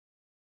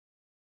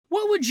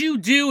What would you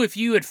do if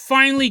you had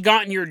finally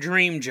gotten your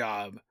dream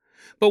job,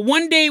 but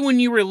one day when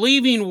you were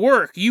leaving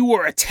work, you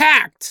were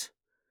attacked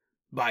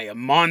by a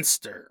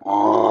monster?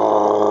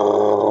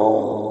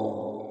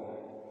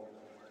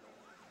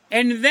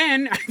 And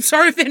then, I'm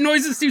sorry if that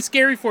noise is too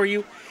scary for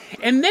you,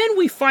 and then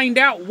we find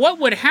out what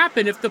would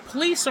happen if the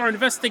police are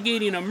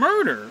investigating a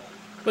murder,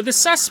 but the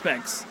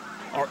suspects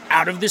are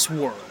out of this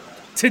world.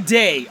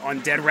 Today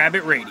on Dead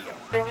Rabbit Radio.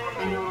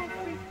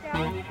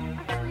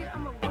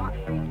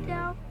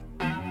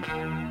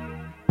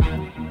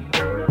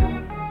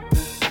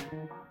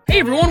 Hey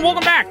everyone,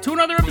 welcome back to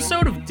another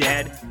episode of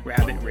Dead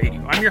Rabbit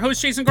Radio. I'm your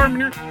host, Jason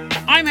Carpenter.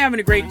 I'm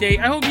having a great day.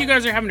 I hope you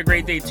guys are having a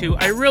great day too.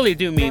 I really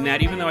do mean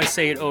that, even though I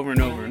say it over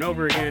and over and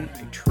over again.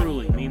 I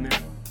truly mean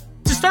that.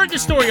 To start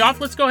this story off,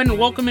 let's go ahead and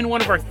welcome in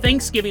one of our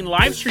Thanksgiving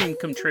livestream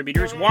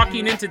contributors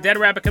walking into Dead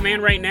Rabbit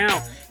Command right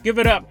now. Give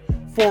it up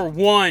for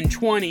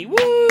 120.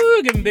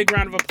 Woo! Give him a big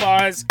round of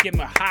applause. Give him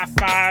a high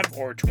five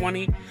or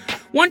 20.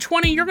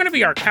 120, you're going to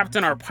be our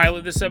captain, our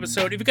pilot this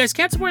episode. If you guys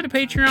can't support the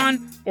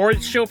Patreon or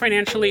the show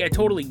financially, I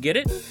totally get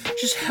it.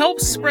 Just help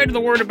spread the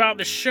word about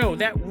the show.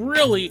 That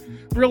really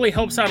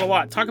helps out a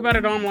lot. Talk about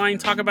it online.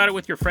 Talk about it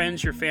with your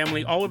friends, your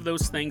family. All of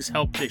those things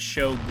help this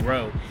show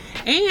grow.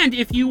 And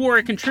if you were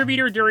a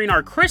contributor during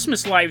our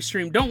Christmas live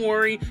stream, don't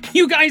worry.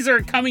 You guys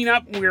are coming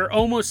up. We're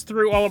almost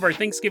through all of our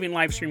Thanksgiving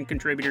live stream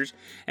contributors,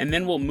 and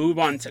then we'll move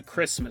on to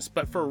Christmas.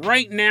 But for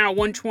right now,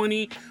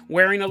 120,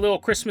 wearing a little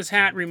Christmas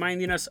hat,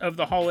 reminding us of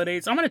the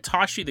holidays. I'm going to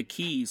toss you the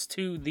keys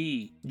to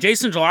the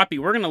Jason Jalopy.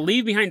 We're going to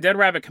leave behind Dead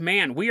Rabbit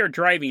Command. We are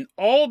driving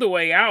all the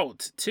way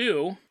out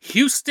to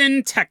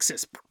Houston,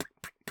 Texas.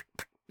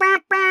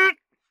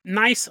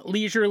 Nice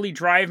leisurely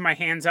drive. My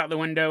hands out the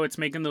window. It's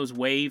making those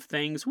wave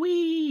things.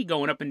 Whee!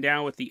 Going up and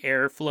down with the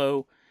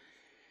airflow.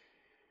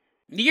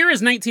 The year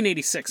is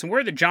 1986, and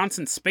we're at the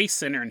Johnson Space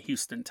Center in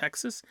Houston,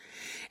 Texas.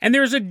 And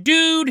there's a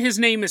dude, his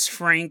name is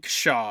Frank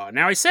Shaw.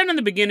 Now, I said in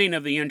the beginning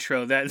of the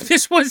intro that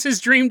this was his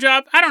dream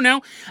job. I don't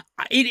know.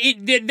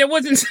 That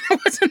wasn't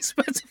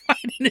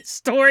specified in his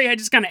story. I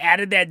just kind of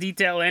added that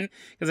detail in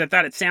because I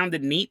thought it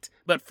sounded neat.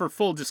 But for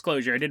full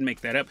disclosure, I didn't make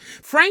that up.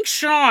 Frank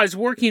Shaw is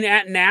working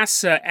at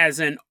NASA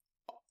as an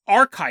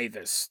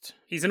archivist.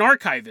 He's an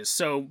archivist,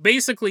 so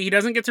basically he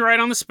doesn't get to ride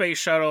on the space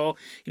shuttle.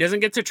 He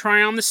doesn't get to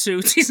try on the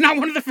suits. He's not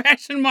one of the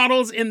fashion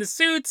models in the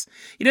suits.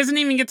 He doesn't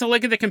even get to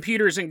look at the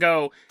computers and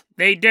go,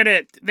 they did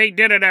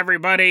it,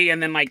 everybody,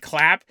 and then like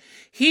clap.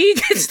 He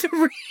gets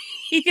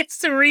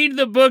to read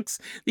the books,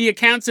 the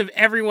accounts of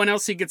everyone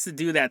else. He gets to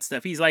do that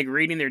stuff. He's like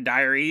reading their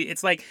diary.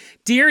 It's like,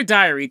 Dear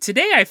Diary,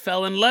 today I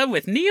fell in love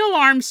with Neil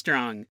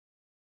Armstrong.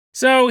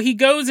 So he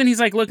goes and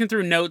he's like looking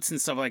through notes and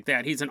stuff like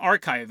that. He's an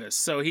archivist.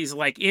 So he's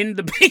like in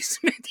the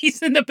basement.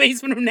 He's in the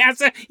basement of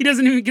NASA. He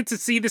doesn't even get to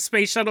see the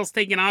space shuttles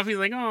taking off. He's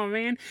like, oh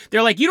man.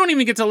 They're like, you don't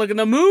even get to look at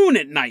the moon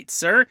at night,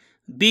 sir.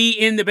 Be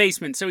in the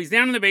basement. So he's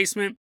down in the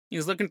basement.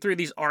 He's looking through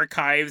these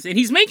archives and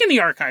he's making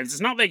the archives.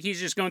 It's not like he's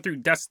just going through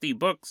dusty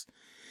books.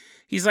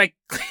 He's like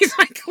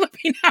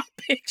clipping out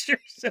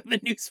pictures of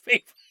the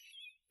newspaper.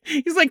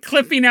 He's like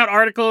clipping out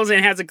articles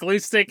and has a glue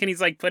stick and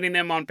he's like putting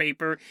them on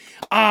paper.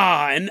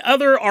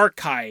 Another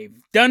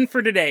archive done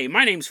for today.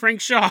 My name's Frank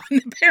Shaw and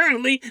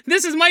apparently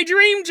this is my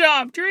dream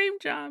job. Dream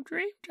job.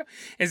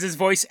 As his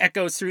voice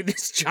echoes through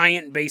this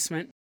giant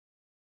basement.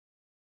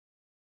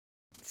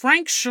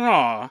 Frank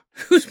Shaw,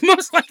 who's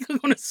most likely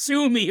going to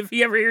sue me if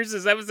he ever hears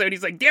this episode,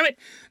 he's like, damn it,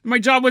 my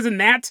job wasn't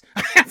that.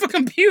 I have a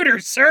computer,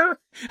 sir.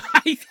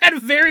 I had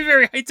a very,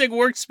 very high-tech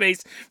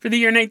workspace for the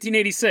year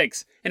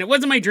 1986, and it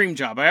wasn't my dream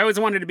job. I always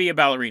wanted to be a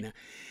ballerina.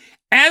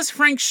 As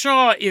Frank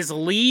Shaw is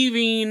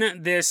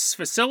leaving this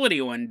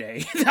facility one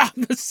day,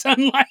 the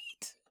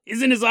sunlight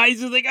is in his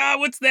eyes. He's like,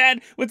 what's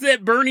that? What's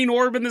that burning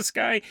orb in the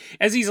sky?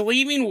 As he's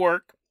leaving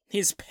work,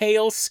 his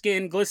pale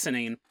skin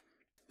glistening,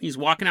 he's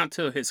walking out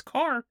to his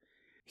car.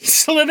 He's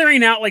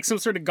slithering out like some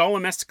sort of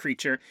Gollum-esque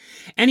creature.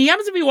 And he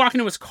happens to be walking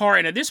to his car.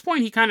 And at this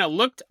point, he kind of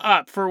looked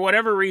up for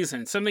whatever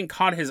reason. Something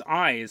caught his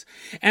eyes.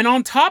 And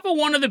on top of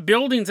one of the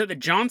buildings at the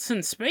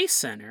Johnson Space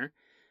Center,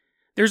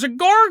 there's a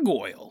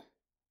gargoyle.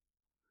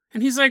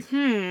 And he's like,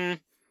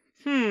 Well,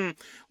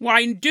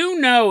 I do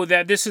know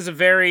that this is a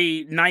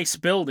very nice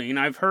building.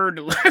 I've heard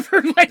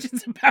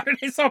legends about it.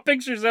 I saw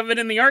pictures of it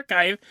in the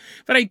archive.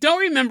 But I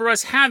don't remember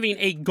us having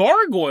a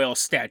gargoyle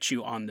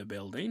statue on the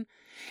building.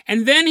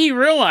 And then he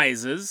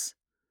realizes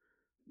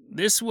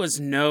this was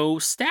no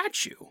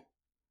statue.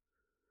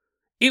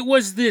 It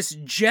was this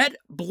jet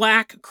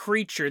black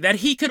creature that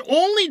he could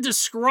only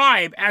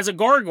describe as a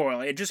gargoyle.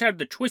 It just had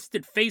the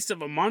twisted face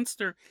of a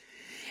monster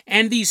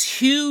and these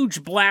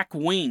huge black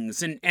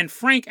wings. And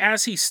Frank,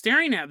 as he's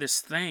staring at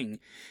this thing,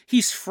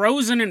 he's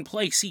frozen in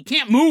place. He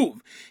can't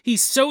move.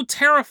 He's so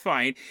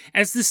terrified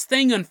as this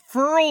thing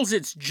unfurls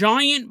its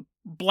giant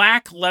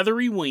black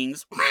leathery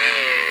wings.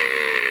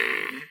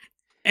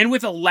 And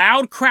with a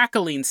loud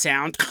crackling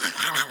sound,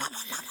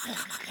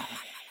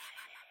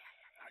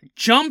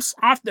 jumps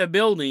off the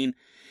building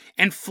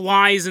and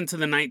flies into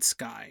the night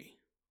sky.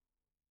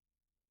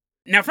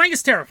 Now, Frank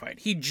is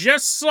terrified. He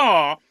just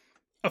saw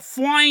a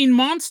flying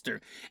monster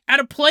at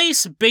a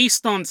place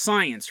based on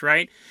science,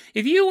 right?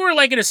 If you were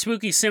like at a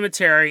spooky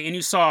cemetery and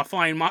you saw a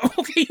flying monster,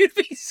 okay, you'd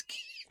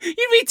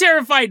be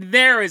terrified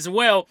there as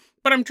well.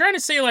 But I'm trying to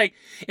say, like,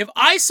 if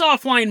I saw a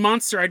flying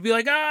monster, I'd be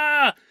like,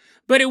 ah,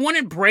 but it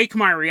wouldn't break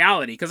my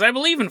reality because I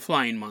believe in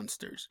flying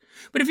monsters.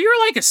 But if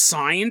you're like a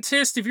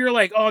scientist, if you're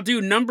like, oh,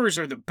 dude, numbers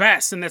are the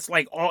best, and that's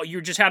like all,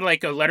 you just had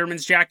like a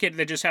Letterman's jacket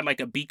that just had like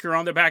a beaker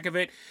on the back of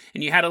it,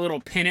 and you had a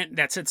little pennant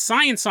that said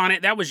science on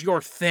it, that was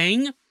your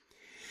thing.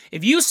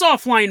 If you saw a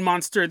flying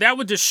monster, that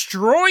would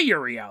destroy your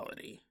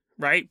reality,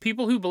 right?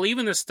 People who believe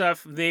in this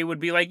stuff, they would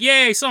be like,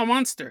 yay, I saw a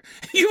monster.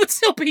 You would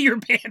still pee your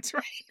pants,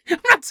 right?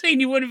 I'm not saying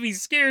you wouldn't be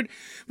scared,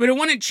 but it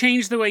wouldn't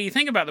change the way you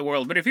think about the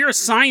world. But if you're a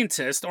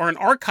scientist or an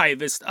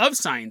archivist of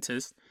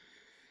scientists,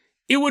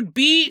 it would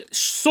be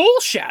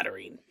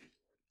soul-shattering.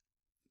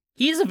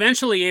 He's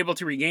eventually able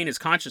to regain his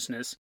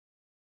consciousness,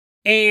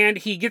 and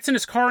he gets in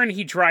his car and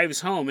he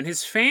drives home, and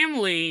his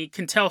family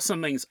can tell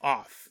something's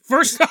off.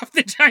 First off,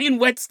 the giant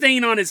wet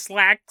stain on his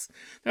slacks.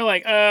 They're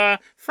like,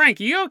 Frank,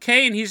 are you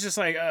okay? And he's just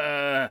like,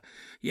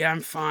 yeah,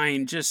 I'm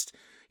fine. Just,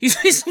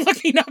 he's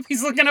looking up.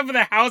 He's looking up at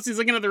the house. He's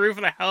looking at the roof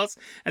of the house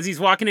as he's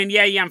walking in.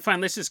 Yeah, I'm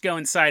fine. Let's just go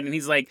inside. And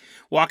he's like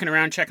walking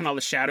around, checking all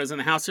the shadows in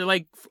the house. They're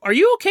like, are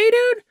you okay,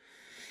 dude?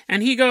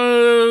 And he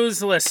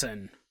goes,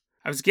 listen,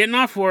 I was getting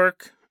off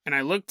work and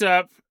I looked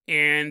up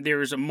and there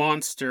was a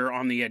monster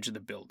on the edge of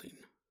the building.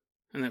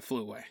 And it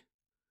flew away.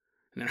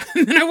 And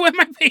then I wet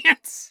my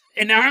pants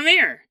and now I'm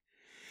here.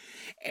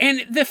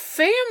 And the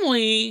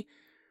family,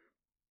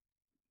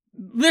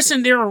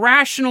 listen, they're a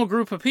rational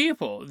group of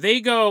people. They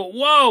go,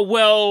 whoa,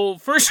 well,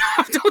 first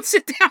off, don't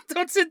sit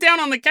down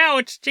on the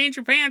couch, change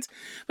your pants.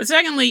 But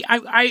secondly,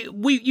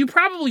 you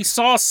probably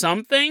saw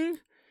something,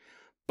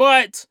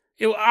 but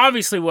it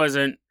obviously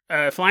wasn't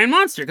a flying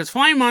monster, because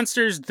flying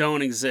monsters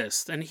don't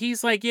exist. And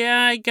he's like,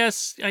 yeah, I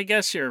guess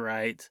you're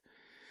right.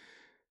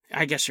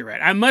 I guess you're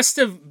right. I must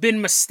have been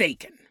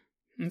mistaken.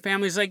 And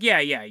family's like,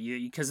 yeah,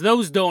 because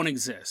those don't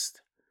exist.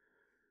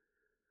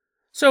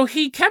 So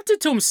he kept it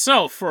to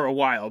himself for a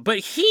while, but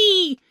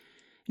he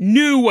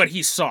knew what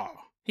he saw.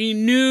 He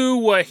knew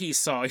what he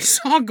saw. He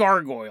saw a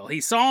gargoyle.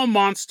 He saw a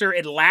monster.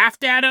 It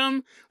laughed at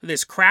him with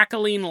this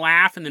crackling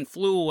laugh and then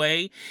flew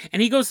away.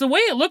 And he goes, the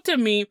way it looked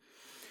at me,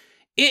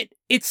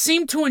 it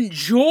seemed to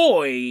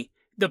enjoy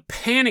the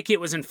panic it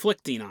was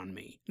inflicting on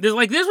me. This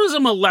was a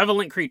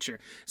malevolent creature.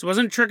 This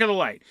wasn't a trick of the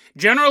light.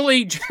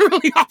 Generally,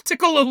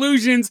 optical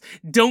illusions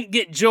don't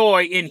get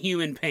joy in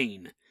human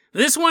pain.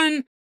 This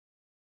one,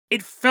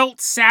 it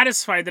felt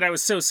satisfied that I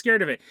was so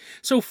scared of it.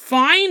 So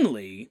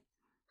finally,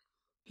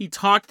 he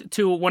talked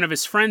to one of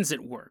his friends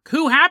at work,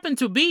 who happened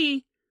to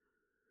be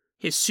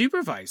his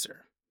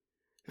supervisor.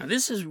 Now,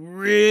 this is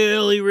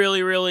really,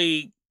 really,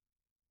 really,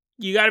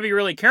 you got to be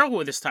really careful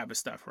with this type of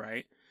stuff,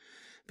 right?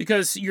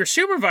 Because your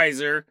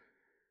supervisor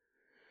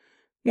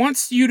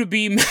wants you to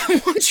be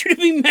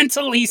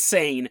mentally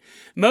sane.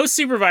 Most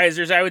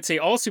supervisors, I would say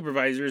all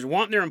supervisors,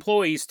 want their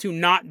employees to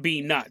not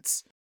be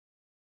nuts.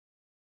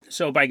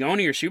 So by going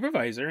to your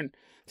supervisor and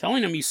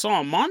telling him you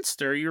saw a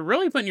monster, you're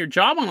really putting your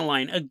job on the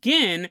line.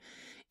 Again,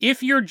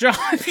 if your job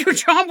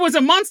was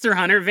a monster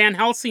hunter, Van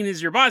Helsing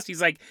is your boss.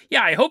 He's like,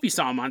 yeah, I hope you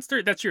saw a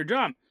monster. That's your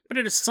job. But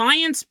at a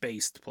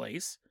science-based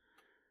place,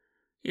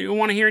 you don't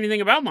want to hear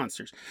anything about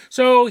monsters.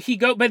 So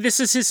but this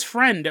is his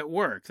friend at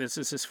work.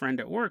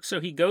 So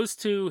he goes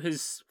to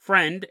his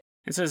friend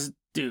and says,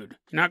 dude,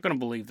 you're not going to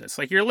believe this.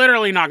 Like, you're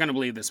literally not going to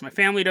believe this. My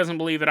family doesn't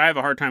believe it. I have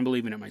a hard time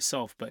believing it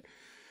myself. But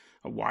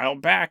a while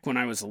back when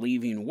I was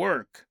leaving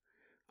work,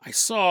 I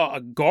saw a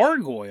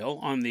gargoyle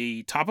on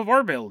the top of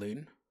our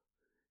building,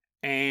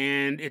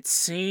 and it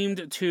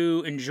seemed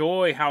to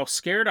enjoy how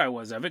scared I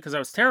was of it because I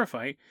was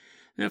terrified,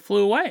 and it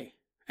flew away.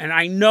 And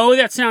I know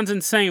that sounds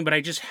insane, but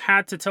I just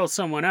had to tell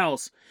someone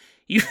else.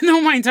 Even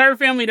though my entire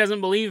family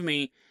doesn't believe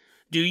me,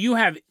 do you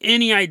have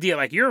any idea,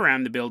 like you're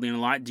around the building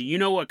a lot, do you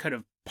know what could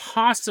have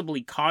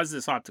possibly caused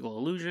this optical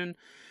illusion?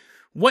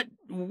 What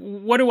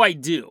do I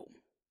do?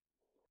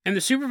 And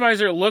the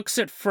supervisor looks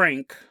at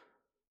Frank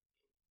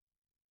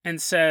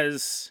and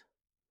says,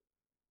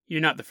 you're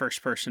not the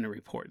first person to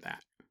report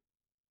that.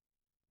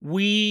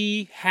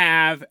 We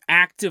have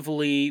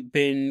actively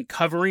been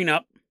covering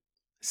up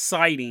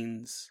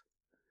sightings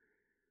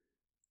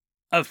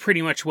of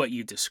pretty much what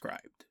you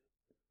described.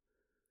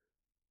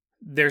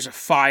 There's a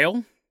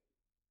file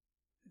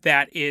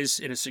that is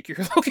in a secure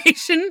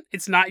location.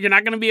 You're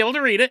not going to be able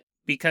to read it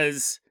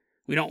because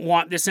we don't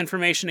want this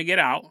information to get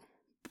out.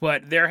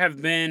 But there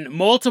have been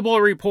multiple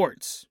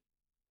reports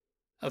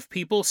of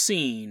people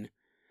seeing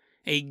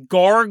a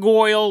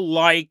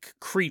gargoyle-like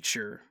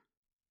creature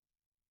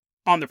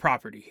on the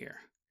property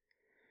here.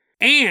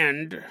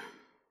 And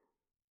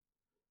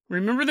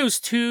remember those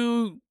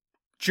 2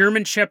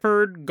 German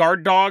Shepherd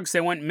guard dogs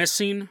that went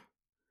missing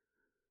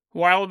a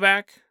while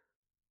back?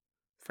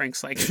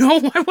 Frank's like, no,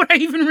 why would I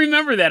even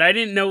remember that? I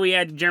didn't know we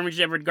had German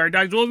Shepherd guard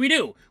dogs. Well, we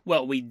do.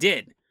 Well, we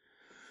did.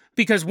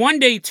 Because one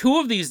day,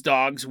 2 of these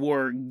dogs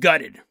were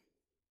gutted.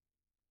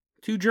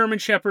 2 German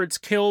Shepherds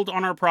killed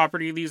on our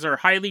property. These are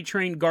highly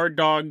trained guard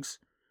dogs.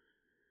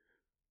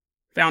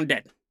 found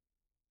dead.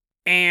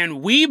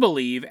 And we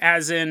believe,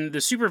 as in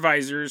the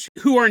supervisors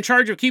who are in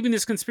charge of keeping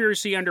this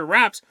conspiracy under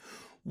wraps,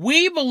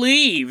 we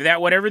believe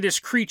that whatever this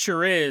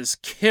creature is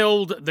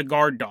killed the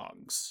guard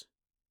dogs.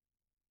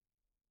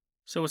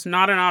 So it's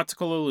not an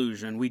optical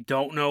illusion. We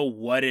don't know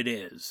what it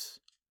is.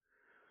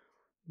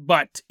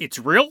 But it's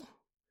real,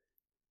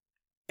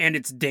 and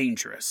it's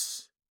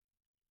dangerous.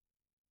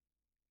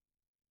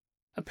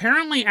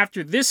 Apparently,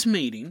 after this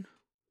meeting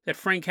that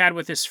Frank had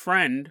with his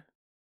friend,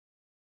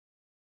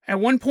 at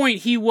one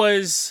point he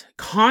was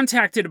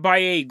contacted by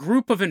a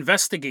group of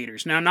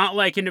investigators. Now, not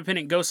like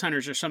independent ghost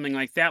hunters or something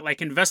like that,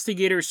 like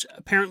investigators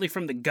apparently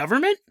from the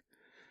government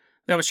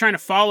that was trying to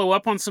follow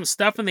up on some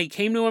stuff, and they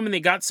came to him and they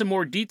got some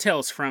more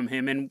details from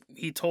him, and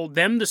he told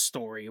them the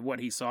story of what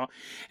he saw.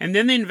 And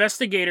then the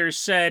investigators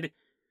said,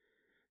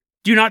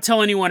 do not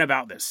tell anyone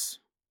about this.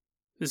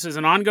 This is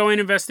an ongoing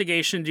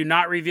investigation. Do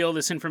not reveal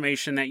this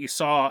information that you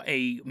saw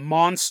a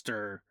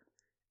monster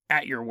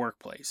at your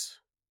workplace.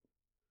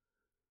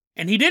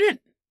 And he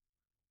didn't.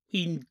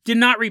 He did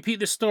not repeat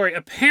the story.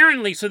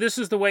 Apparently, so this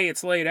is the way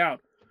it's laid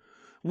out.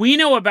 We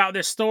know about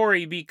this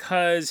story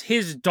because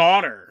his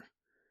daughter,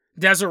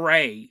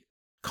 Desiree,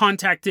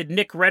 contacted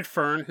Nick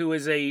Redfern, who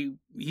is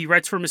he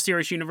writes for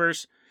Mysterious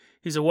Universe.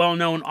 He's a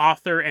well-known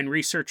author and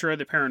researcher of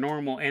the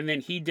paranormal, and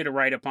then he did a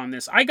write-up on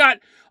this. I got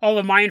all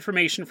of my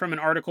information from an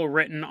article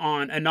written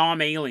on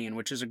Anom Alien,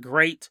 which is a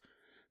great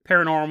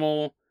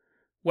paranormal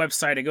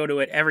website. I go to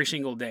it every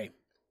single day.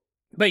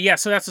 But yeah,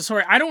 so that's the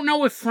story. I don't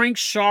know if Frank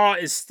Shaw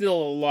is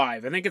still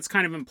alive. I think it's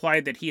kind of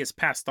implied that he has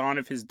passed on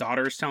if his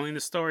daughter is telling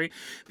the story.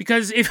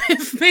 Because if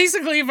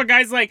a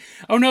guy's like,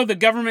 oh no, the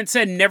government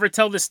said never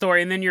tell this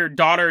story, and then your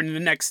daughter in the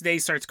next day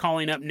starts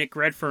calling up Nick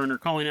Redfern or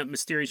calling up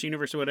Mysterious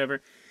Universe or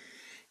whatever,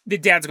 the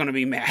dad's going to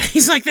be mad.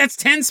 He's like, that's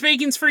 10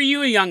 spankings for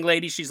you, a young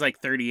lady. She's like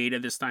 38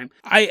 at this time.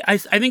 I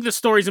think the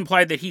story's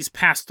implied that he's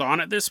passed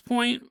on at this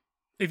point.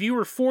 If you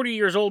were 40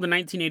 years old in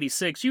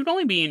 1986, you'd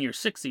only be in your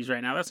 60s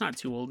right now. That's not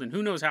too old, and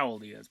who knows how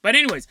old he is. But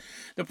anyways,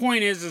 the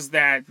point is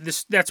that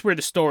that's where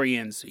the story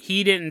ends.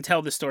 He didn't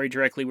tell the story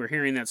directly. We're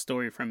hearing that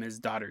story from his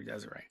daughter,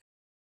 Desiree.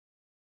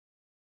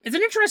 It's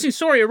an interesting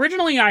story.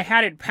 Originally, I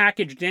had it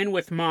packaged in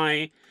with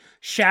my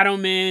Shadow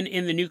Men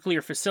in the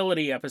Nuclear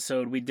Facility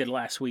episode we did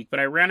last week, but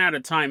I ran out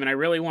of time, and I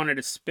really wanted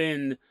to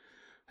spend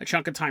a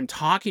chunk of time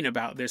talking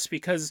about this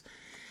because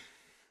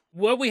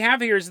what we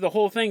have here is the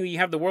whole thing. You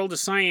have the world of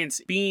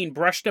science being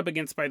brushed up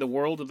against by the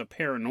world of the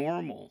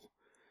paranormal.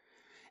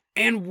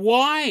 And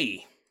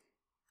why?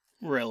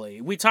 Really?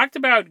 We talked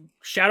about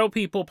shadow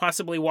people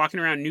possibly walking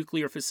around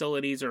nuclear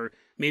facilities, or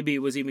maybe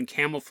it was even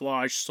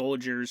camouflage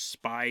soldiers,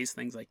 spies,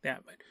 things like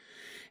that. But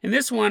in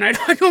this one, I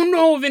don't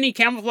know of any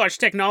camouflage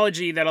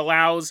technology that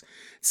allows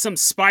some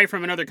spy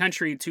from another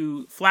country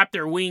to flap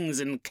their wings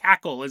and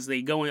cackle as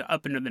they go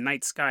up into the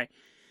night sky.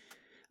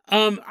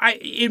 Here's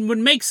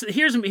my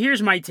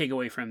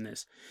takeaway from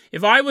this.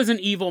 If I was an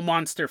evil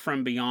monster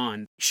from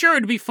beyond, sure,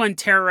 it'd be fun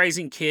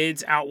terrorizing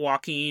kids out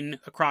walking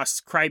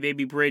across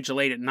Crybaby Bridge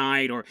late at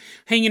night, or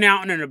hanging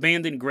out in an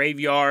abandoned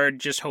graveyard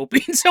just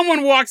hoping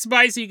someone walks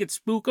by so you could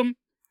spook them.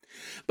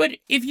 But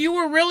if you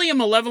were really a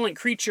malevolent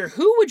creature,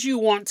 who would you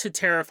want to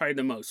terrify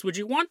the most? Would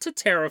you want to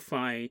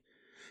terrify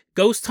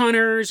ghost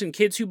hunters and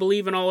kids who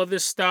believe in all of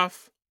this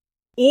stuff?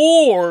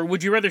 Or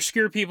would you rather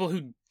scare people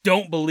who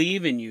don't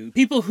believe in you?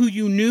 People who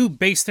you knew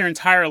based their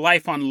entire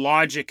life on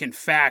logic and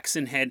facts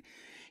and had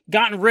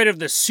gotten rid of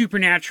the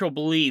supernatural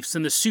beliefs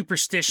and the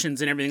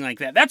superstitions and everything like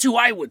that. That's who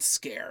I would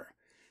scare.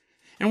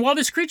 And while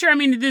this creature,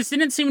 this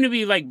didn't seem to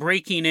be like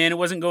breaking in. It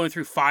wasn't going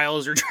through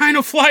files or trying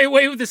to fly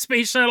away with the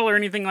space shuttle or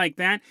anything like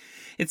that.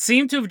 It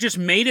seemed to have just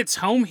made its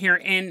home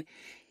here and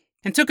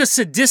took a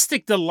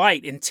sadistic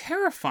delight in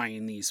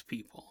terrifying these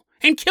people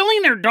and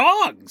killing their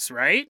dogs,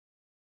 right?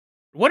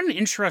 What an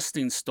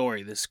interesting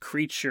story, this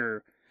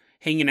creature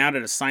hanging out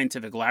at a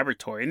scientific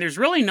laboratory. And there's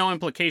really no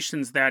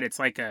implications that it's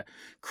like a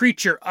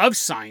creature of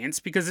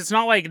science, because it's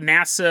not like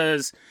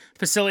NASA's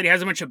facility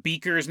has a bunch of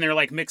beakers and they're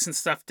like mixing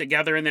stuff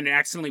together and then it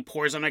accidentally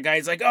pours on a guy.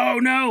 He's like, oh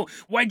no,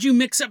 why'd you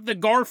mix up the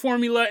GAR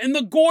formula and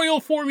the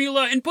Goyle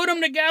formula and put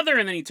them together?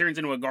 And then he turns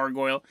into a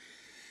gargoyle.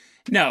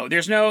 No,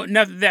 there's nothing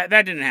that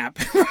didn't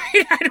happen,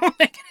 right? I don't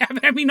think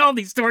it happened. All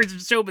these stories are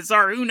so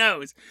bizarre, who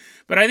knows?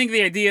 But I think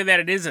the idea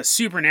that it is a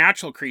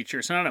supernatural creature,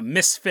 it's not a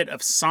misfit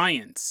of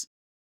science,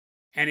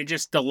 and it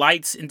just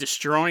delights in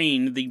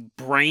destroying the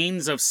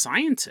brains of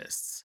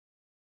scientists.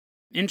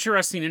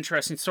 Interesting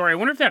story. I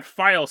wonder if that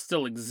file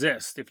still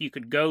exists, if you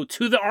could go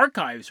to the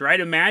archives, right?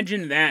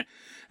 Imagine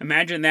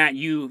that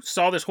you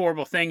saw this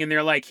horrible thing and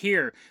they're like,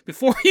 here,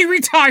 before you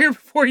retire,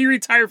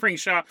 Frank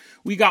Shaw,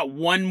 we got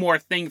one more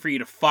thing for you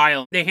to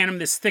file. They hand him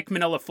this thick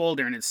manila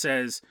folder and it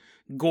says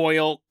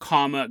Goyle,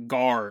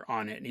 GAR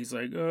on it. And he's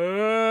like,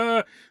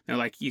 They're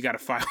like, you gotta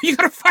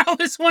file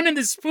this one in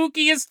the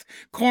spookiest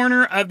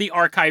corner of the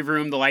archive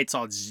room. The lights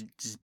all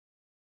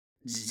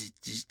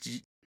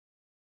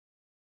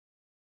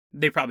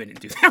They probably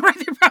didn't do that, right?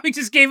 They probably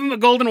just gave him a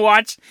golden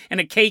watch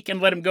and a cake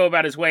and let him go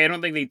about his way. I don't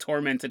think they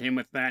tormented him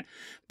with that.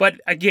 But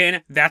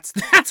again, that's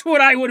what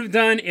I would have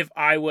done if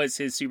I was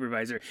his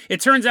supervisor. It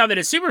turns out that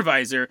his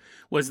supervisor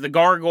was the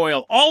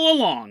gargoyle all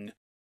along,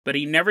 but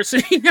he never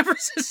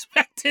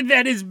suspected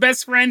that his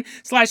best friend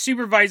 /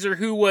 supervisor,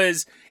 who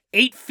was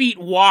 8 feet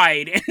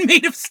wide and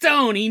made of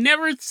stone, he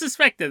never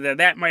suspected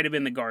that might have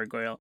been the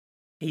gargoyle.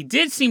 He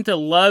did seem to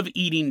love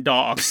eating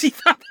dogs. He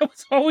thought that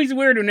was always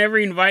weird. Whenever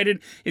he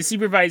invited his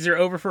supervisor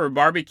over for a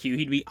barbecue,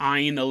 he'd be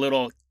eyeing the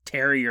little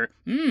terrier.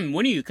 When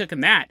are you cooking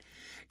that?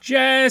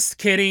 Just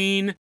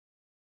kidding.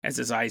 As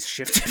his eyes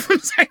shifted from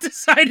side to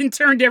side and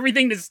turned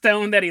everything to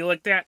stone that he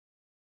looked at.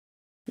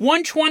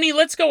 1:20,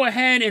 let's go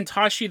ahead and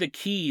toss you the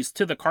keys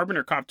to the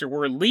Carpenter copter.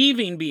 We're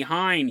leaving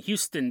behind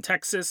Houston,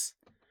 Texas.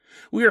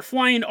 We are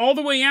flying all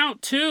the way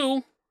out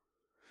to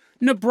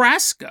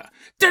Nebraska.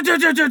 As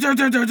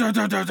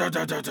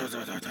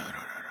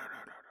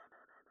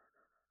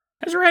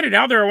we're headed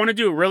out there, I want to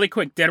do a really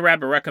quick Dead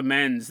Rabbit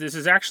Recommends. This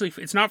is actually,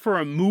 it's not for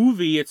a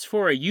movie, it's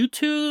for a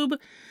YouTube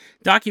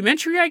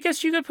documentary, I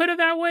guess you could put it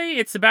that way.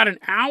 It's about an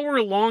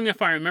hour long,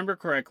 if I remember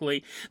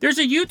correctly. There's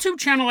a YouTube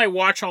channel I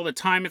watch all the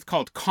time. It's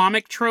called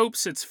Comic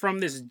Tropes. It's from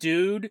this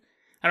dude,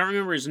 I don't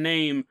remember his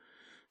name,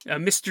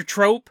 Mr.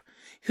 Trope,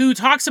 who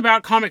talks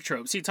about comic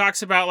tropes. He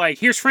talks about, like,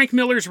 here's Frank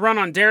Miller's run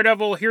on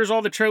Daredevil. Here's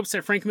all the tropes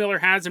that Frank Miller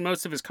has in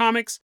most of his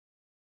comics.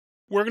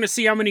 We're going to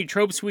see how many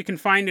tropes we can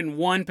find in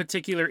one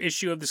particular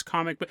issue of this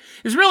comic book.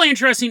 It's really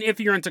interesting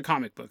if you're into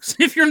comic books.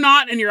 If you're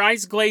not and your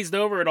eyes glazed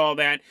over at all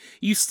that,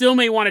 you still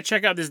may want to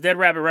check out this Dead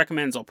Rabbit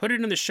Recommends. I'll put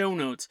it in the show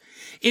notes.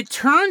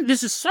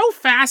 This is so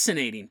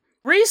fascinating.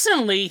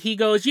 Recently, he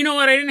goes, you know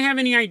what, I didn't have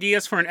any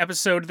ideas for an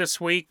episode this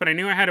week, but I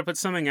knew I had to put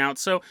something out,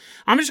 so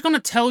I'm just going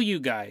to tell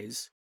you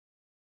guys.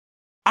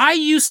 I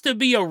used to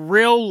be a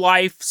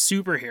real-life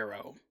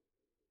superhero.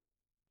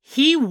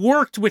 He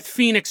worked with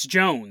Phoenix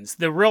Jones,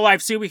 the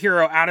real-life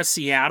superhero out of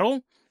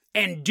Seattle.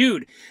 And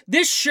dude,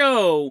 this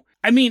show,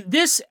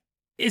 this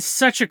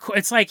is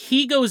it's like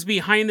he goes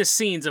behind the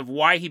scenes of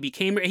why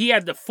he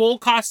had the full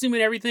costume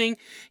and everything.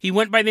 He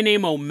went by the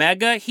name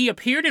Omega. He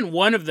appeared in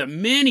one of the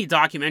many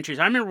documentaries.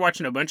 I remember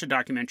watching a bunch of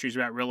documentaries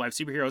about real-life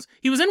superheroes.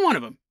 He was in one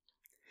of them.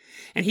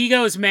 And he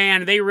goes,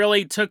 man, they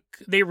really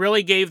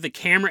gave the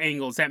camera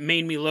angles that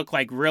made me look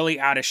like really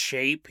out of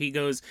shape. He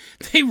goes,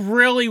 they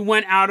really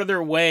went out of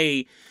their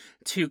way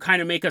to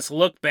kind of make us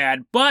look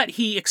bad. But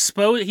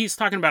he's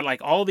talking about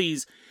like all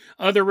these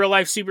other real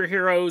life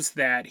superheroes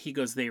that he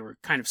goes, they were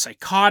kind of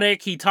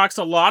psychotic. He talks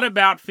a lot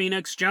about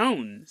Phoenix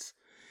Jones.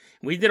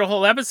 We did a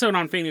whole episode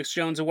on Phoenix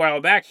Jones a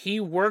while back. He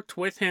worked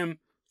with him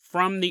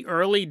from the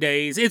early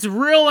days. It's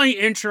really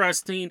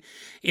interesting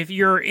if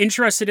you're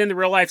interested in the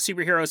real-life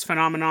superheroes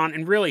phenomenon,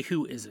 and really,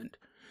 who isn't?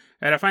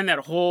 And I find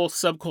that whole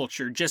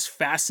subculture just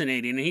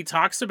fascinating. And he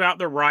talks about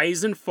the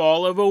rise and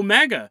fall of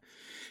Omega.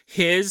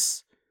 He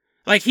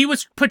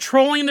was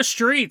patrolling the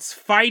streets,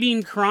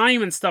 fighting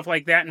crime and stuff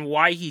like that, and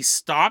why he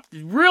stopped.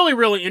 Really,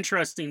 really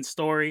interesting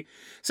story.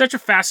 Such a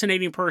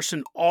fascinating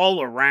person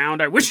all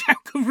around. I wish I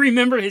could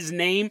remember his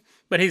name,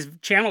 but his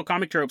channel,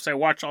 Comic Tropes, I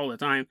watch all the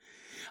time.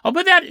 I'll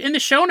put that in the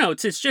show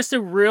notes. It's just a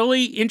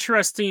really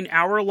interesting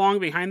hour-long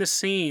behind the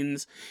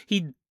scenes.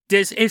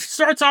 It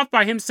starts off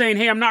by him saying,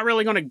 hey, I'm not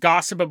really going to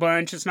gossip a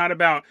bunch. It's not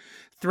about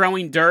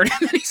throwing dirt.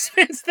 And then he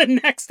spends the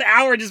next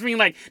hour just being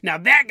like, now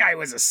that guy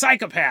was a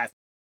psychopath.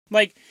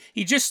 Like,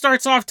 he just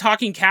starts off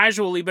talking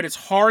casually, but it's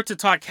hard to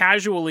talk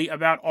casually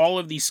about all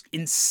of these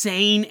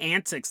insane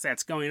antics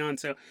that's going on.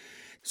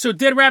 So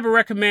Dead Rabbit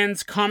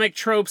Recommends Comic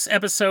Tropes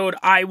episode,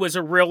 I was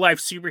a real-life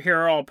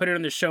superhero. I'll put it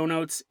in the show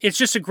notes. It's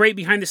just a great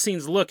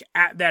behind-the-scenes look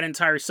at that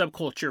entire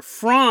subculture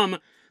from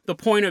the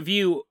point of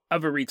view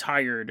of a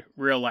retired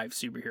real-life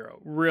superhero.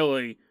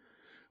 Really,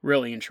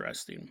 really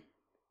interesting.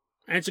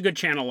 And it's a good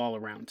channel all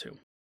around, too.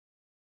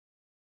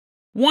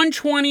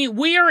 1:20,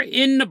 we are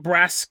in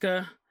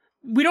Nebraska.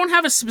 We don't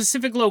have a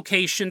specific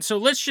location, so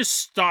let's just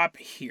stop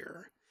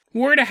here.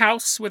 We're at a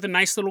house with a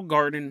nice little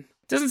garden.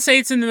 Doesn't say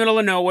it's in the middle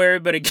of nowhere,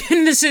 but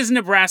again, this is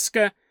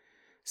Nebraska,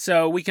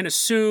 so we can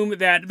assume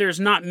that there's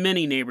not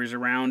many neighbors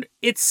around.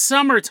 It's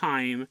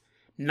summertime,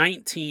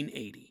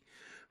 1980.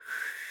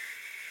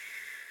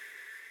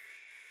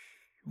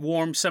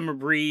 Warm summer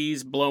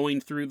breeze blowing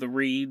through the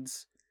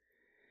reeds.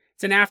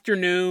 It's an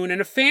afternoon,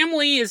 and a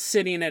family is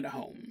sitting at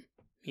home.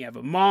 You have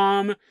a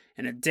mom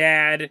and a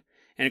dad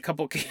and a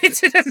couple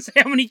kids. It doesn't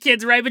say how many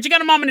kids, right? But you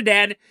got a mom and a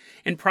dad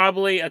and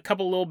probably a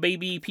couple little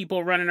baby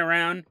people running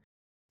around.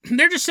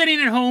 They're just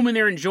sitting at home and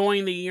they're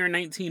enjoying the year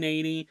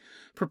 1980.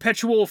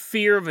 Perpetual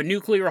fear of a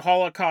nuclear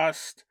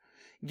holocaust.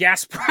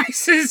 Gas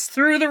prices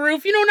through the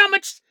roof. You know, not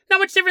much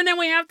different than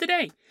we have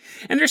today.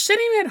 And they're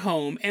sitting at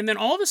home, and then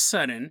all of a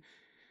sudden,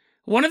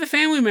 one of the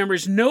family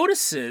members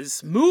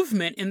notices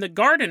movement in the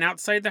garden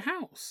outside the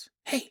house.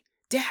 Hey,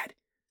 Dad,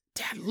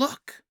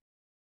 look.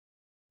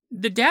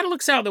 The dad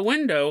looks out the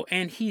window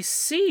and he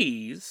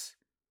sees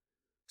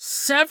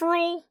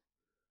several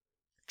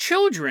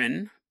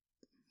children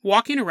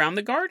walking around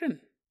the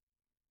garden.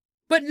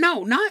 But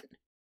no, not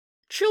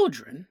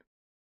children.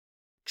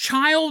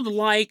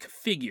 childlike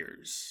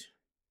figures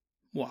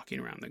walking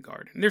around the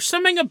garden. There's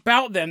something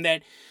about them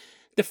that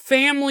the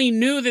family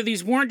knew that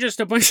these weren't just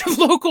a bunch of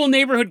local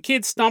neighborhood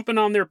kids stomping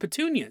on their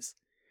petunias.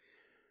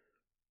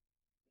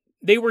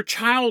 They were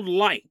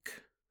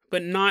childlike,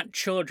 but not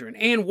children.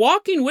 And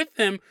walking with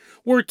them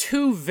were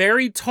two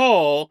very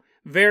tall,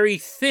 very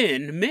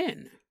thin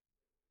men.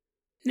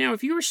 Now,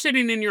 if you were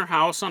sitting in your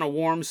house on a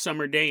warm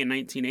summer day in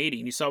 1980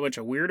 and you saw a bunch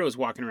of weirdos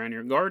walking around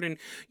your garden,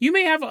 you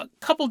may have a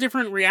couple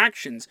different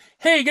reactions.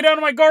 Hey, get out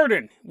of my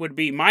garden, would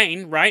be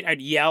mine, right?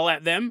 I'd yell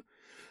at them.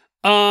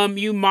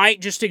 You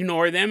might just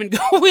ignore them and go,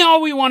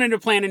 well, we wanted to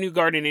plant a new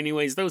garden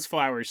anyways. Those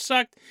flowers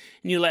sucked.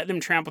 And you let them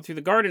trample through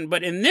the garden.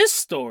 But in this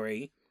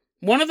story,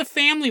 one of the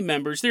family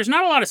members, there's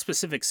not a lot of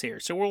specifics here,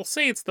 so we'll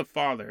say it's the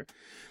father.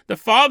 The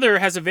father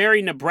has a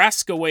very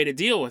Nebraska way to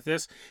deal with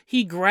this.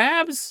 He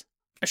grabs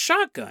a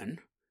shotgun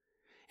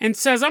and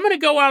says, I'm going to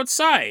go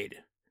outside.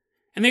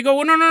 And they go,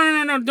 well,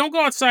 no, don't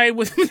go outside.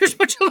 There's a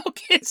bunch of little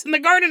kids in the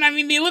garden. I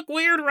mean, they look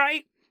weird,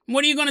 right?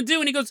 What are you going to do?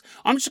 And he goes,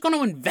 I'm just going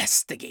to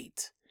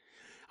investigate.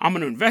 I'm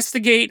going to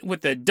investigate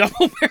with a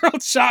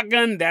double-barreled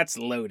shotgun that's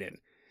loaded.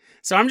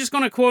 So I'm just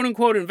going to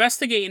quote-unquote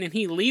investigate, and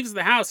he leaves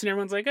the house, and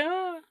everyone's like,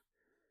 ah.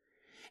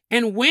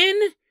 And when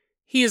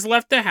he has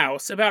left the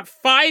house, about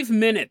 5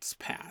 minutes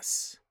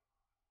pass.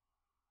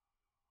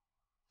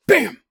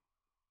 Bam!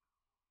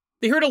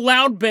 They heard a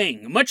loud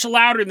bang, much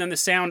louder than the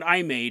sound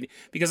I made,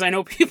 because I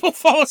know people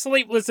fall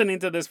asleep listening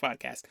to this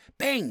podcast.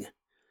 Bang!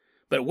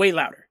 But way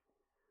louder.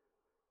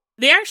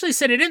 They actually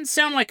said it didn't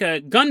sound like a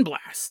gun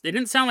blast. It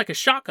didn't sound like a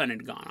shotgun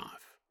had gone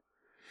off.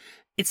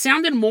 It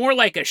sounded more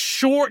like a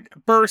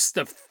short burst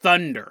of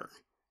thunder.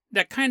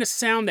 That kind of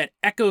sound that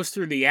echoes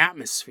through the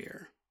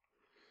atmosphere.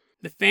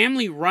 The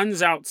family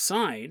runs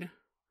outside,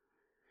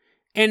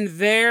 and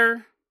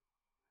there,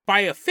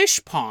 by a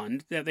fish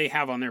pond that they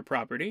have on their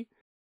property,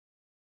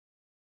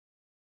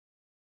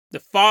 the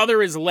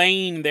father is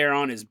laying there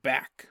on his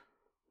back,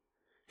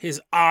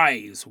 his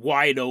eyes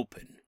wide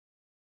open,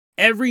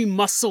 every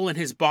muscle in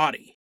his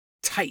body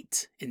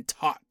tight and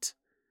taut.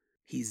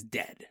 He's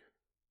dead.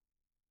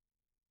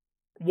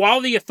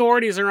 While the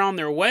authorities are on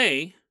their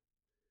way,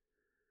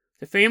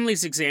 the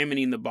family's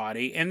examining the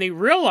body, and they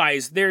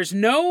realize there's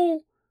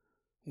no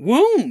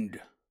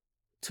wound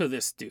to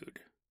this dude.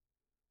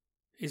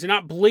 He's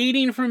not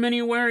bleeding from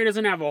anywhere. He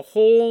doesn't have a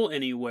hole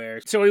anywhere.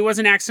 So he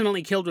wasn't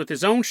accidentally killed with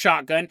his own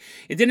shotgun.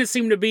 It didn't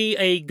seem to be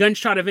a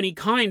gunshot of any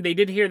kind. They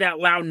did hear that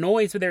loud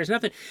noise, but there's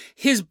nothing.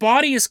 His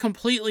body is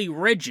completely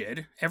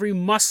rigid. Every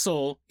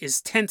muscle is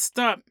tensed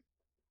up.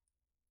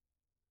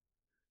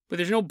 But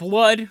there's no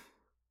blood.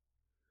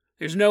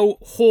 There's no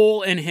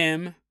hole in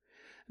him.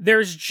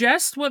 There's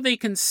just what they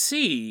can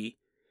see,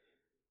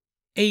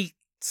 a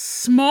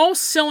small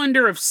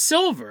cylinder of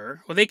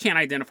silver. Well, they can't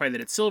identify that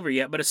it's silver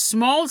yet, but a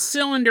small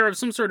cylinder of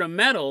some sort of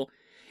metal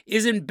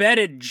is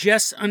embedded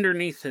just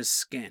underneath his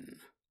skin.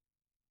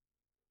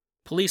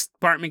 Police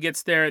department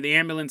gets there, the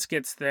ambulance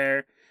gets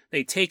there,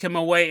 they take him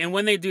away, and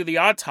when they do the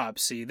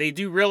autopsy, they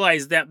do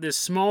realize that this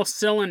small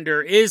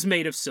cylinder is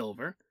made of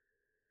silver,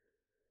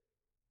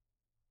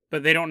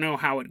 but they don't know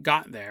how it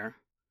got there.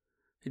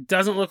 It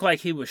doesn't look like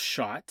he was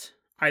shot,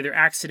 either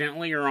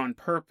accidentally or on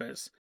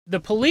purpose.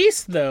 The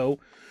police, though,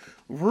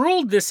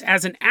 ruled this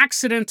as an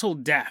accidental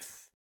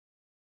death.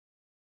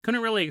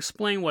 Couldn't really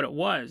explain what it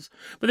was.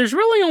 But there's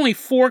really only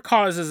 4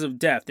 causes of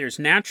death. There's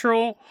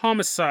natural,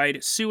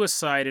 homicide,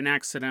 suicide, and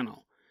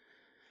accidental.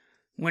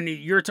 When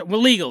you're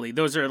legally,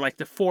 those are like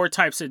the 4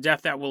 types of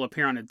death that will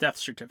appear on a death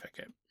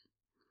certificate.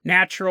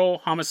 Natural,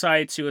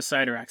 homicide,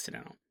 suicide, or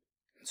accidental.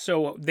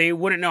 So they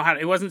wouldn't know how to,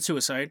 it wasn't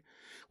suicide,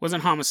 it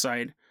wasn't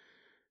homicide,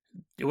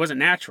 it wasn't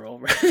natural.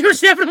 Right? There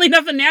was definitely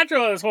nothing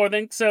natural about this whole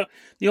thing. So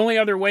the only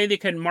other way they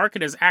could mark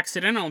it as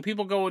accidental, and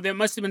people go, there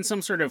must have been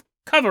some sort of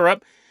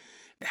cover-up.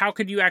 How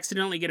could you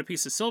accidentally get a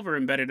piece of silver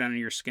embedded under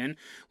your skin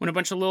when a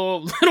bunch of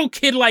little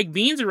kid-like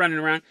beans are running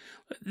around?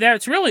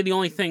 That's really the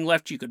only thing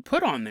left you could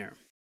put on there.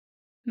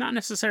 Not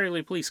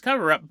necessarily a police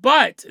cover-up,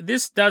 but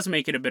this does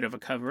make it a bit of a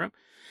cover-up.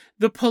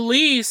 The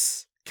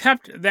police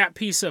kept that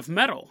piece of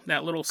metal,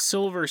 that little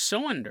silver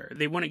cylinder.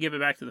 They wouldn't give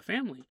it back to the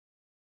family.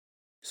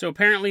 So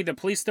apparently the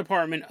police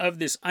department of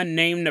this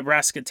unnamed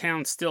Nebraska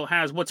town still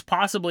has what's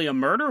possibly a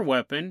murder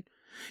weapon.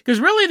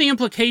 Because really the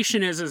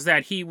implication is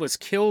that he was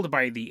killed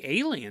by the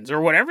aliens, or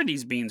whatever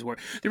these beings were.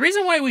 The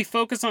reason why we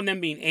focus on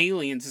them being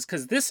aliens is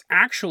because this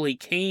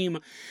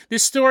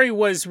story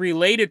was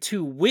related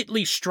to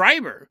Whitley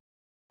Strieber.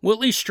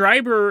 Whitley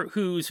Strieber,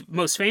 who's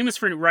most famous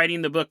for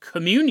writing the book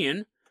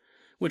Communion,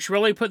 which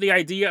really put the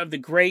idea of the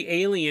gray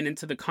alien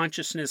into the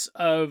consciousness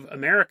of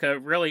America,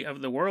 really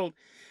of the world.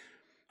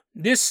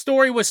 This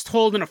story was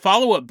told in a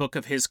follow-up book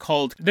of his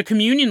called The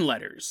Communion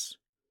Letters,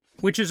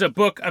 which is a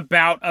book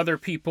about other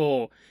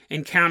people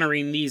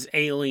encountering these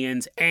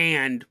aliens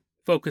and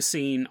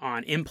focusing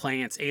on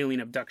implants,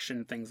 alien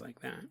abduction, things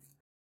like that.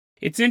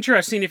 It's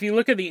interesting, if you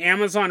look at the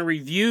Amazon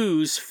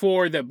reviews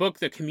for the book,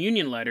 The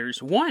Communion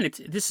Letters,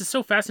 this is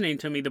so fascinating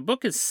to me, the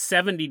book is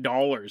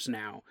 $70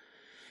 now.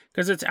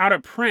 because it's out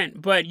of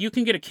print, but you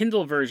can get a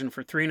Kindle version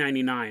for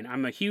 $3.99.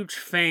 I'm a huge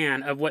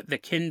fan of what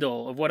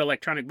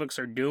electronic books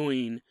are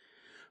doing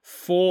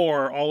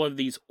for all of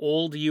these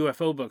old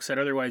UFO books that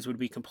otherwise would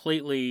be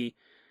completely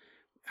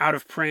out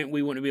of print.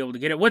 We wouldn't be able to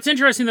get it. What's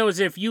interesting, though, is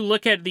if you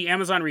look at the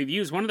Amazon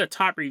reviews, one of the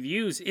top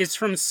reviews is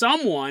from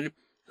someone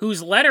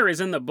whose letter is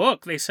in the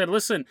book. They said,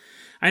 listen,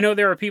 I know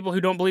there are people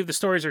who don't believe the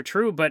stories are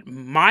true, but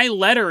my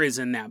letter is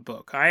in that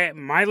book.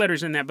 My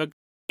letter's in that book.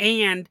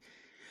 And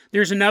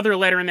there's another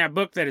letter in that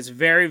book that is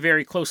very,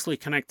 very closely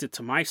connected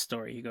to my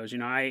story. He goes,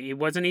 it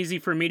wasn't easy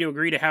for me to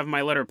agree to have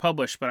my letter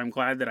published, but I'm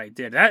glad that I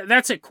did.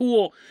 That's a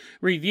cool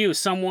review.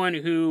 Someone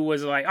who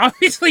was like,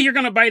 obviously you're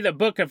going to buy the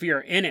book if you're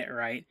in it,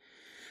 right?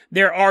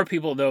 There are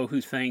people, though,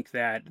 who think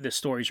that the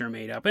stories are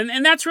made up.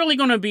 And that's really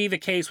going to be the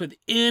case with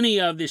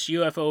any of this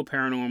UFO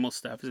paranormal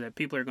stuff, is that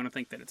people are going to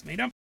think that it's made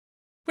up.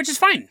 Which is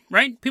fine,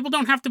 right? People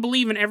don't have to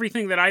believe in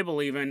everything that I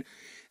believe in.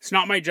 It's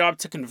not my job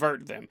to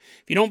convert them.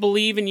 If you don't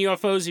believe in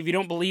UFOs, if you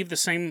don't believe the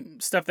same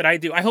stuff that I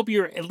do, I hope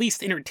you're at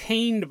least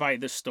entertained by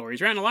the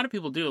stories, right? And a lot of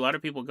people do. A lot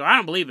of people go, I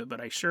don't believe it,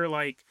 but I sure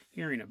like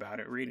hearing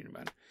about it, reading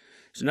about it.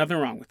 There's nothing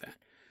wrong with that.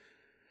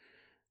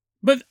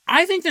 But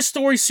I think this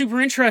story's super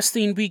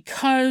interesting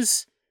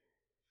because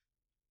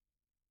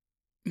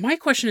my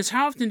question is,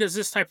 how often does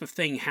this type of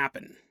thing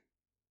happen?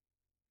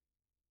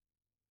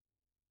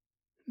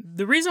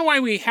 The reason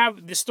why we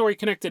have this story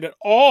connected at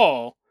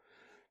all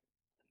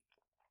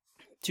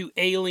to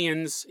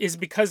aliens is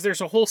because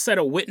there's a whole set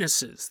of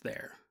witnesses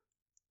there.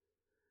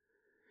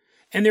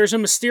 And there's a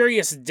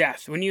mysterious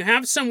death. When you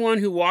have someone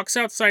who walks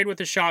outside with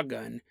a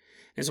shotgun,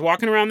 is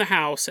walking around the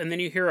house, and then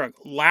you hear a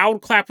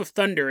loud clap of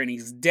thunder and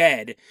he's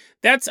dead,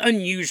 that's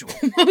unusual.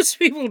 Most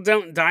people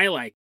don't die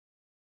like that.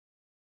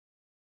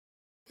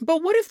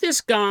 But what if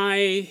this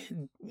guy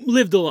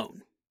lived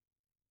alone?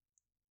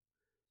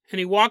 And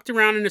he walked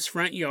around in his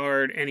front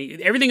yard, and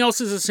everything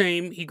else is the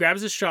same. He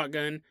grabs his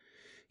shotgun.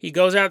 He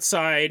goes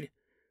outside.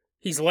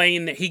 He's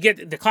laying there. He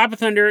gets the clap of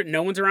thunder.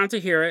 No one's around to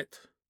hear it.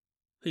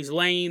 He's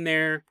laying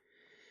there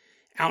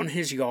out in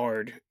his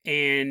yard,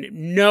 and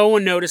no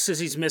one notices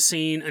he's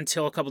missing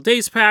until a couple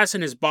days pass,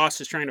 and his boss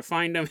is trying to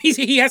find him.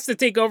 He has to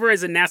take over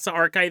as a NASA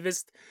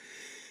archivist,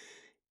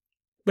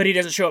 but he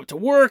doesn't show up to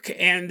work,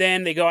 and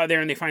then they go out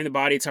there and they find the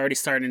body. It's already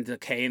starting to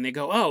decay, and they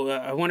go,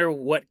 I wonder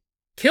what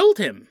killed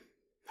him.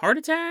 Heart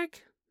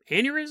attack?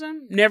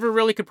 Aneurysm? Never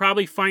really could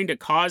probably find a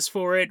cause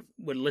for it.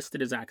 Would list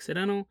it as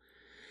accidental.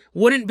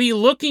 Wouldn't be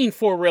looking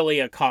for really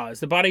a cause.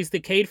 The body's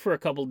decayed for a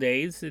couple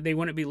days. They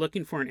wouldn't be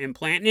looking for an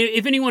implant. And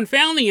if anyone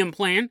found the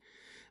implant,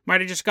 might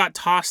have just got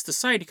tossed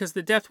aside because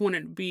the death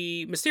wouldn't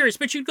be mysterious.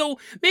 But you'd go,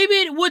 maybe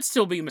it would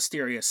still be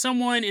mysterious.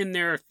 Someone in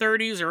their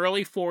 30s or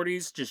early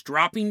 40s just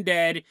dropping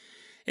dead.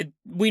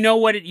 We know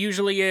what it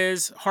usually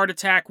is. Heart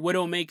attack,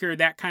 widowmaker,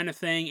 that kind of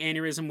thing.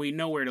 Aneurysm, we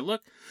know where to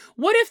look.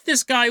 What if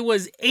this guy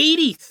was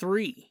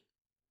 83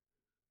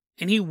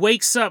 and he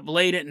wakes up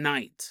late at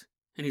night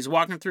and he's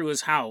walking through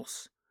his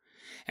house,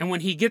 and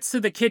when he gets to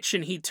the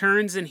kitchen, he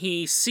turns and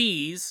he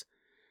sees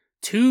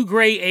two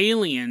gray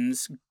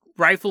aliens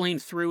rifling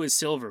through his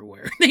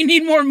silverware. They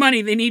need more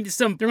money. They're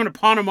going to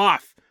pawn him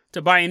off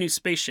to buy a new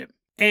spaceship.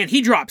 And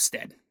he drops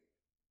dead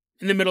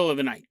in the middle of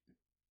the night.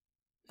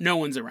 No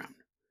one's around.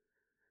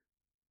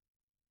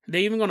 Are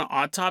they even going to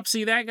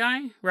autopsy that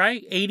guy,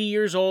 right? 80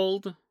 years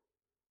old,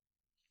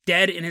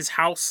 dead in his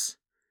house.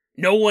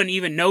 No one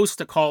even knows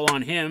to call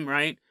on him,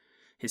 right?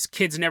 His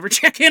kids never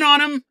check in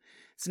on him.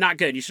 It's not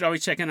good. You should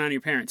always check in on your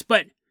parents.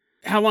 But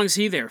how long is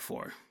he there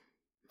for?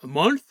 A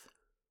month?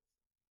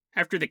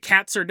 After the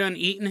cats are done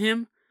eating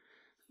him,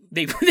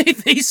 they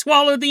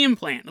swallowed the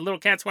implant. The little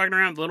cat's walking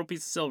around with a little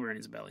piece of silver in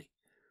his belly.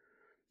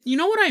 You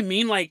know what I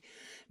mean? Like,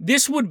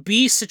 this would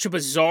be such a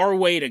bizarre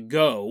way to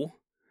go,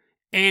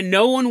 and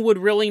no one would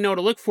really know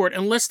to look for it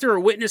unless there are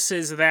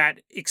witnesses that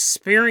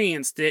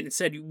experienced it and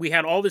said, we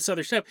had all this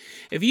other stuff.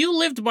 If you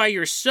lived by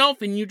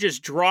yourself and you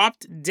just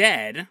dropped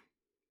dead...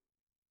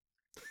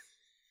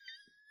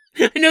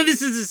 I know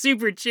this is a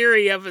super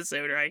cheery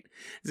episode, right?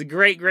 It's a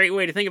great, great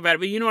way to think about it,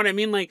 but you know what I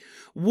mean? Like,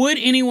 would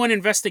anyone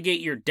investigate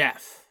your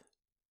death?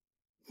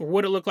 Or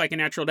would it look like a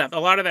natural death? A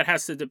lot of that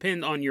has to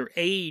depend on your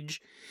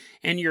age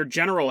and your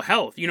general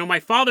health. You know, my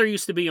father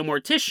used to be a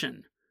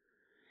mortician.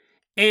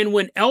 And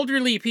when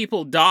elderly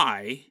people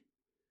die,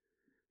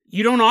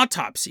 you don't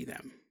autopsy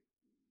them.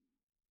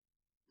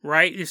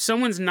 Right? If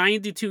someone's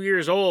 92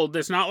 years old,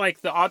 it's not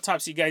like the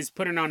autopsy guy's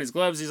putting on his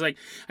gloves. He's like,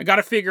 I got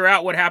to figure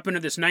out what happened to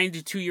this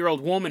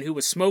 92-year-old woman who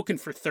was smoking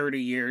for 30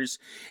 years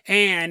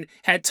and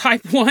had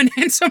type 1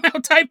 and somehow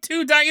type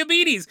 2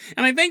 diabetes.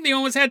 And I think they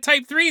almost had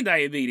type 3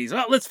 diabetes.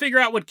 Well, let's figure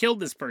out what killed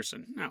this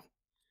person. No.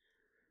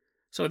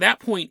 So at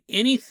that point,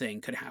 anything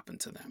could happen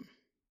to them.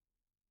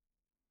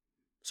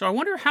 So I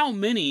wonder how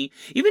many,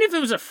 even if it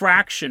was a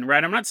fraction,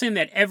 right? I'm not saying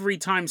that every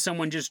time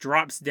someone just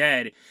drops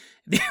dead,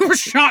 they were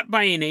shot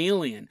by an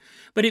alien.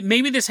 But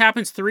maybe this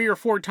happens 3 or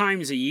 4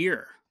 times a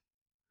year.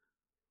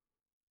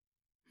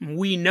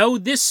 We know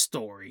this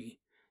story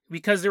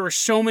because there were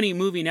so many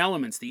moving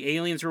elements. The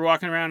aliens were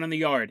walking around in the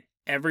yard.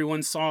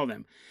 Everyone saw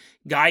them.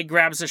 Guy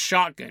grabs a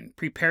shotgun,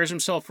 prepares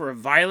himself for a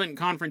violent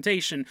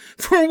confrontation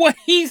for what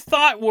he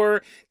thought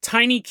were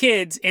tiny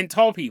kids and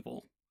tall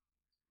people,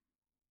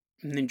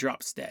 and then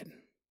drops dead.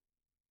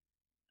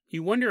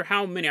 You wonder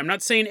how many, I'm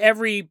not saying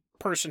every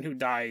person who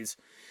dies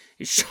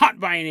is shot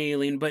by an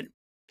alien, but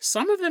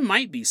some of them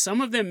might be.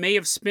 Some of them may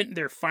have spent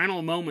their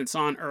final moments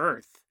on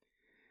Earth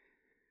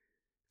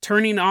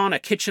turning on a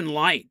kitchen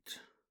light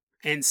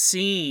and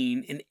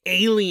seeing an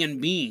alien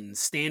being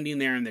standing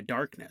there in the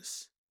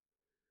darkness.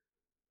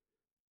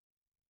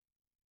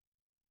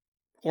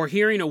 Or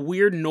hearing a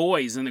weird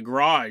noise in the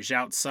garage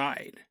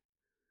outside,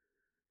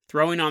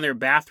 throwing on their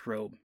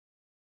bathrobe,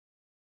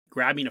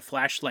 grabbing a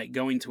flashlight,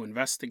 going to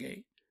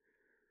investigate.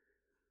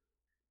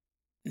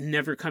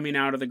 Never coming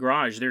out of the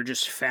garage. They're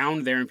just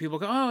found there, and people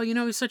go, oh,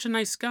 he's such a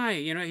nice guy.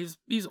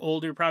 He's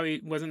older,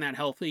 probably wasn't that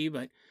healthy,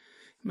 but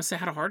he must have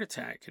had a heart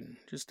attack and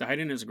just died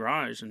in his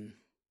garage. And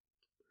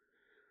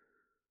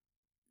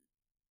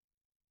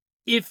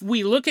if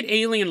we look at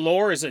alien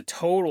lore as a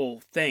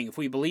total thing, if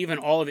we believe in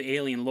all of the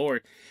alien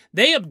lore,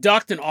 they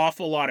abduct an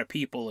awful lot of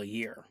people a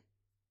year,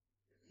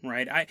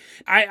 right?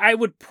 I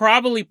would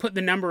probably put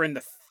the number in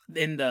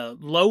the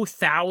low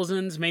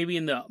thousands, maybe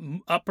in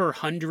the upper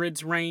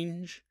hundreds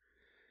range.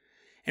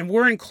 And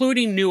we're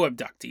including new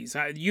abductees.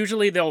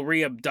 Usually they'll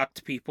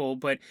re-abduct people,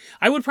 but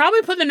I would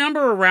probably put the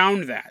number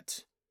around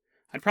that.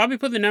 I'd probably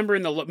put the number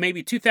in the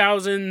maybe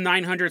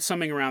 2,900,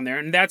 something around there,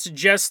 and that's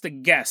just a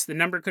guess. The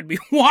number could be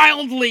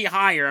wildly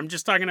higher. I'm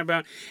just talking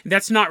about,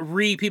 that's not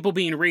people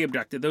being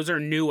re-abducted. Those are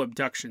new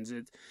abductions.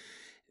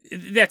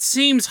 That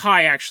seems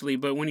high, actually,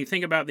 but when you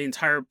think about the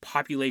entire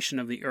population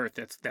of the Earth,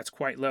 that's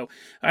quite low.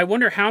 I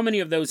wonder how many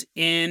of those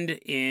end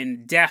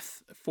in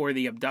death for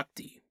the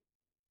abductee.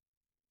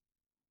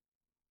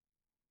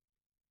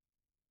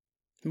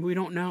 We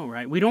don't know,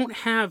 right? We don't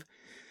have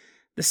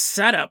the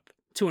setup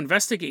to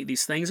investigate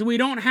these things, and we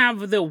don't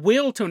have the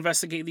will to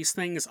investigate these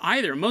things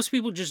either. Most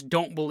people just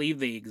don't believe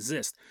they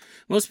exist.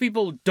 Most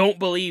people don't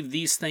believe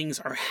these things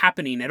are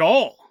happening at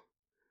all.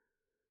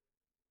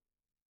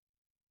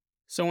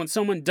 So when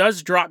someone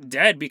does drop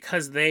dead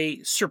because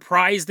they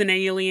surprised an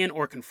alien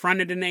or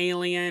confronted an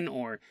alien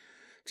or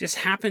just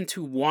happened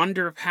to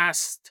wander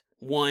past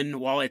one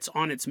while it's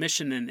on its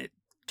mission and it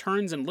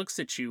turns and looks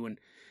at you and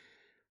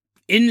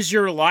ends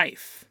your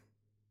life,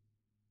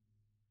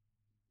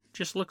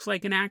 just looks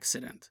like an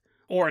accident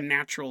or a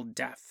natural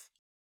death.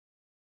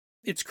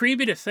 It's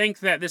creepy to think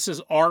that this is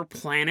our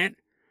planet,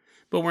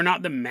 but we're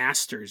not the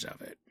masters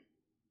of it.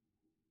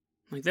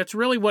 Like, that's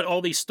really what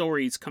all these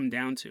stories come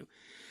down to.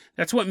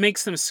 That's what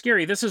makes them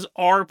scary. This is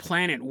our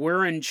planet.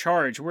 We're in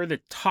charge. We're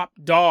the top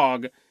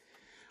dog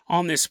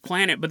on this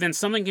planet, but then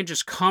something can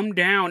just come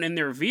down in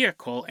their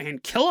vehicle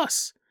and kill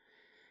us,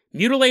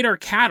 mutilate our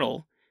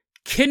cattle,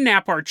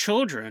 kidnap our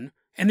children,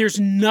 and there's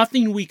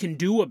nothing we can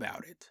do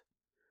about it.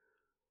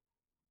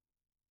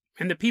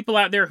 And the people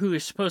out there who are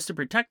supposed to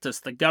protect us,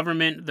 the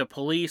government, the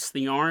police,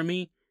 the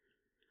army,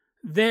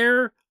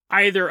 they're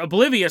either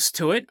oblivious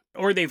to it,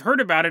 or they've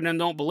heard about it and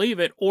don't believe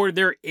it, or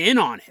they're in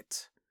on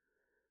it.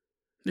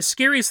 The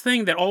scariest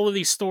thing that all of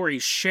these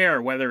stories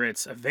share, whether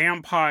it's a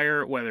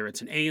vampire, whether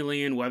it's an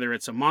alien, whether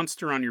it's a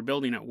monster on your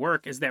building at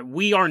work, is that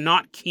we are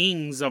not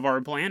kings of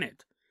our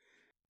planet.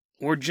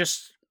 We're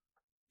just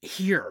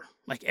here.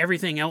 Like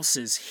everything else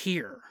is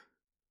here.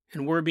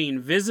 And we're being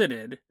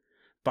visited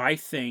by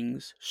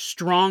things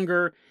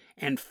stronger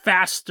and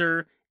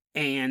faster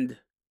and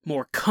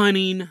more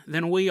cunning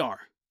than we are.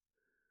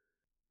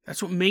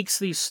 That's what makes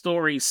these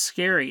stories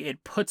scary.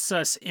 It puts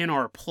us in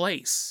our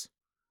place.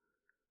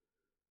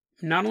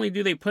 Not only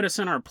do they put us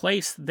in our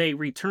place, they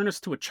return us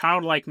to a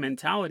childlike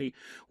mentality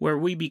where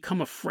we become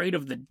afraid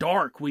of the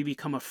dark. We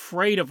become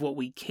afraid of what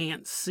we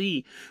can't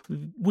see.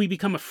 We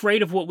become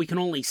afraid of what we can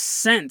only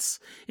sense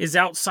is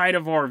outside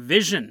of our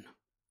vision.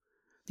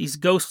 These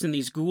ghosts and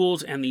these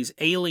ghouls and these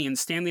aliens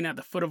standing at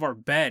the foot of our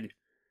bed,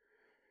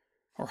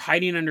 or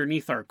hiding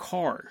underneath our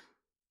car,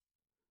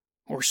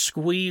 or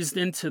squeezed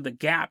into the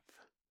gap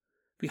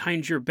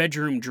behind your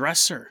bedroom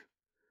dresser.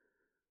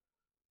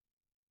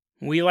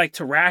 We like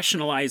to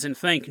rationalize and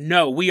think,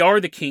 no, we are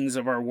the kings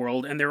of our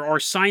world, and there are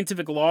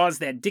scientific laws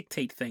that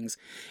dictate things.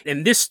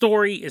 And this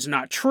story is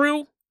not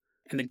true,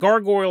 and the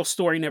gargoyle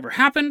story never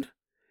happened,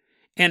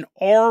 and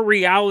our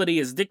reality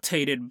is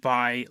dictated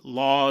by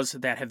laws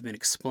that have been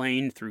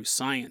explained through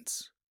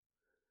science.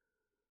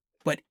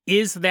 But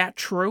is that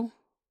true?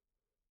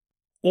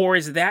 Or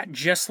is that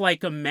just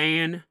like a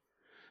man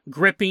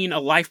gripping a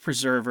life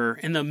preserver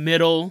in the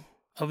middle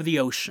of the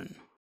ocean,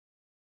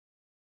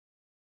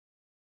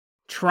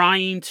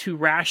 trying to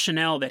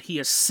rationale that he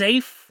is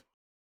safe,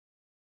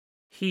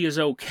 he is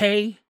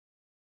okay,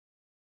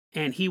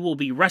 and he will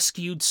be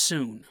rescued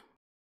soon,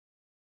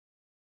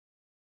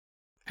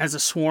 as a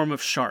swarm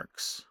of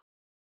sharks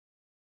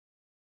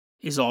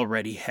is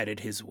already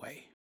headed his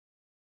way?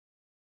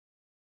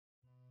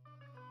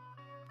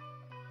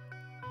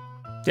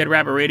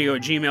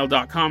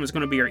 DeadRabbitRadio@gmail.com is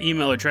going to be our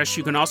email address.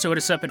 You can also hit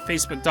us up at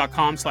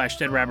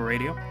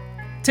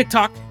Facebook.com/DeadRabbitRadio.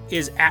 TikTok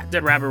is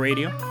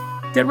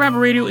 @DeadRabbitRadio. Dead Rabbit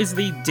Radio is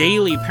the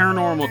daily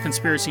paranormal,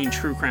 conspiracy, and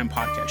true crime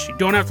podcast. You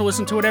don't have to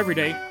listen to it every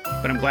day,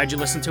 but I'm glad you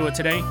listened to it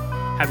today.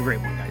 Have a great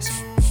one, guys.